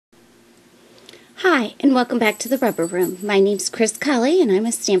Hi, and welcome back to the Rubber Room. My name's Chris Colley, and I'm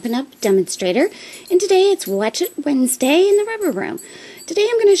a Stampin' Up! Demonstrator. And today it's Watch It Wednesday in the Rubber Room. Today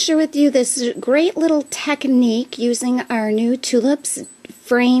I'm going to share with you this great little technique using our new Tulips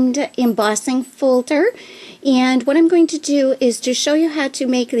framed embossing folder. And what I'm going to do is to show you how to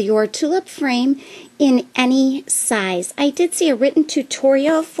make your tulip frame in any size. I did see a written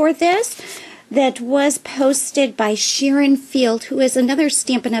tutorial for this that was posted by Sharon Field, who is another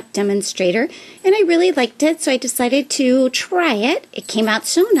Stampin' Up! Demonstrator, and I really liked it, so I decided to try it. It came out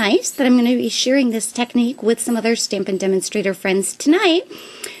so nice that I'm going to be sharing this technique with some other Stampin' Demonstrator friends tonight,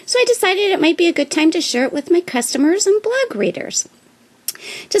 so I decided it might be a good time to share it with my customers and blog readers.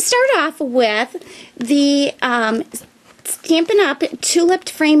 To start off with, the Stampin' Up! Tulip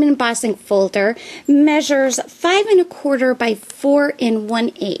Frame Embossing Folder measures 5 1/4 by 4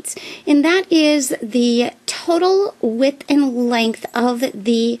 1/8, and that is the total width and length of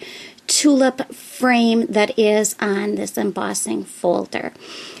the tulip frame that is on this embossing folder.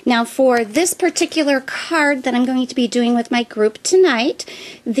 Now, for this particular card that I'm going to be doing with my group tonight,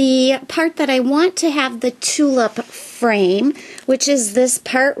 the part that I want to have the tulip frame, which is this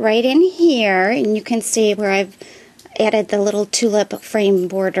part right in here, and you can see where I've added the little tulip frame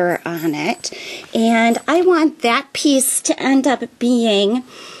border on it, and I want that piece to end up being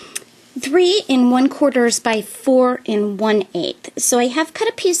 3 1/4 by 4 1/8. So I have cut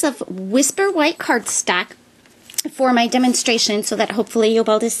a piece of Whisper White cardstock for my demonstration so that hopefully you'll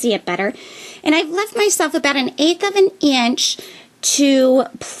be able to see it better, and I've left myself about 1/8 of an inch to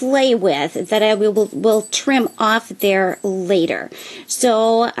play with that I will trim off there later.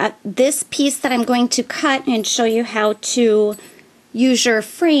 So this piece that I'm going to cut and show you how to use your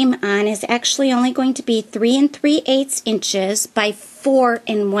frame on is actually only going to be 3 3/8 inches by 4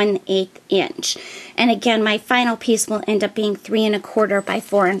 1/8 inch. And again, my final piece will end up being 3 1/4 by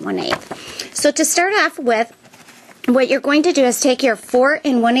 4 1/8. So to start off with, what you're going to do is take your 4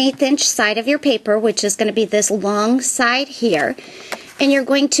 1/8 inch side of your paper, which is going to be this long side here, and you're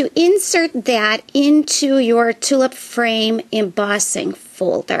going to insert that into your tulip frame embossing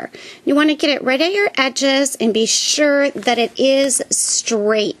folder. You want to get it right at your edges and be sure that it is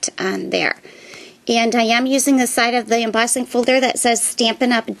straight on there. And I am using the side of the embossing folder that says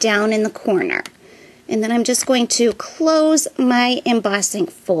Stampin' Up! Down in the corner. And then I'm just going to close my embossing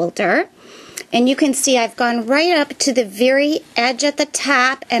folder. And you can see I've gone right up to the very edge at the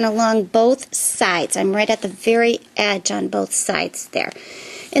top and along both sides. I'm right at the very edge on both sides there.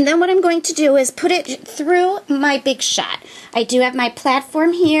 And then what I'm going to do is put it through my Big Shot. I do have my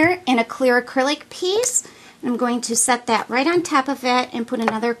platform here and a clear acrylic piece. I'm going to set that right on top of it and put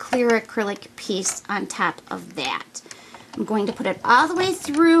another clear acrylic piece on top of that. I'm going to put it all the way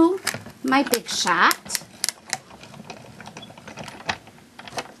through my Big Shot.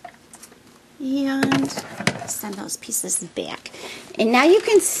 And send those pieces back. And now you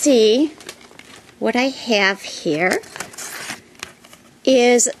can see what I have here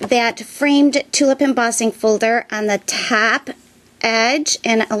is that framed tulip embossing folder on the top edge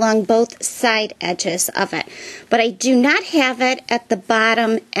and along both side edges of it. But I do not have it at the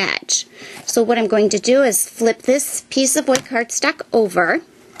bottom edge. So what I'm going to do is flip this piece of white cardstock over,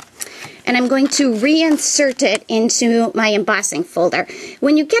 and I'm going to reinsert it into my embossing folder.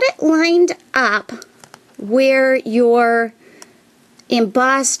 When you get it lined up where your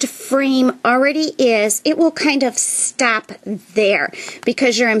embossed frame already is, it will kind of stop there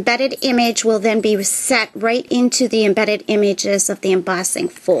because your embedded image will then be set right into the embedded images of the embossing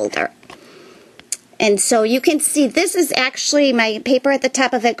folder. And so you can see this is actually my paper at the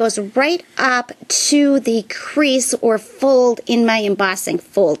top of it goes right up to the crease or fold in my embossing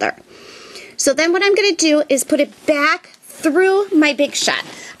folder. So then what I'm going to do is put it back through my Big Shot.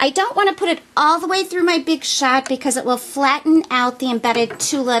 I don't want to put it all the way through my Big Shot because it will flatten out the embedded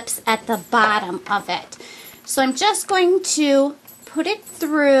tulips at the bottom of it. So I'm just going to put it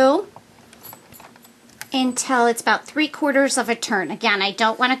through until it's about 3/4 of a turn. Again, I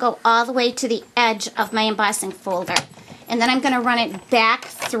don't want to go all the way to the edge of my embossing folder. And then I'm going to run it back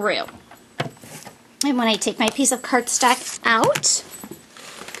through. And when I take my piece of cardstock out,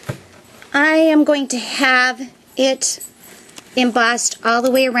 I am going to have it embossed all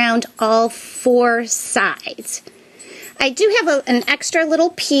the way around all 4 sides. I do have an extra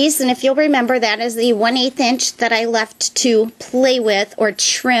little piece, and if you'll remember, that is the 1/8 inch that I left to play with or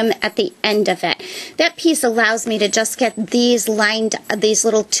trim at the end of it. That piece allows me to just get these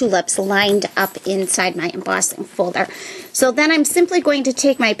little tulips lined up inside my embossing folder. So then I'm simply going to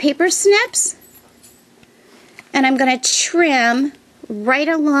take my paper snips and I'm going to trim right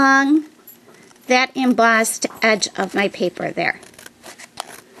along that embossed edge of my paper there.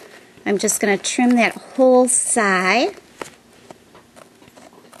 I'm just going to trim that whole side.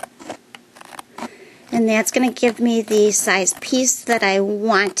 And that's going to give me the size piece that I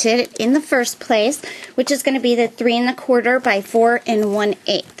wanted in the first place, which is going to be the 3 1/4 by 4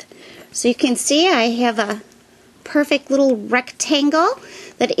 1/8. So you can see I have a perfect little rectangle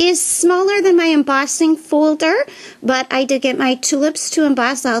that is smaller than my embossing folder, but I did get my tulips to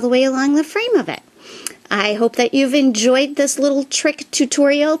emboss all the way along the frame of it. I hope that you've enjoyed this little trick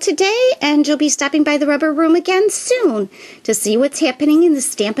tutorial today, and you'll be stopping by the Rubber Room again soon to see what's happening in the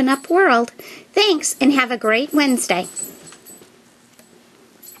Stampin' Up! World. Thanks, and have a great Wednesday.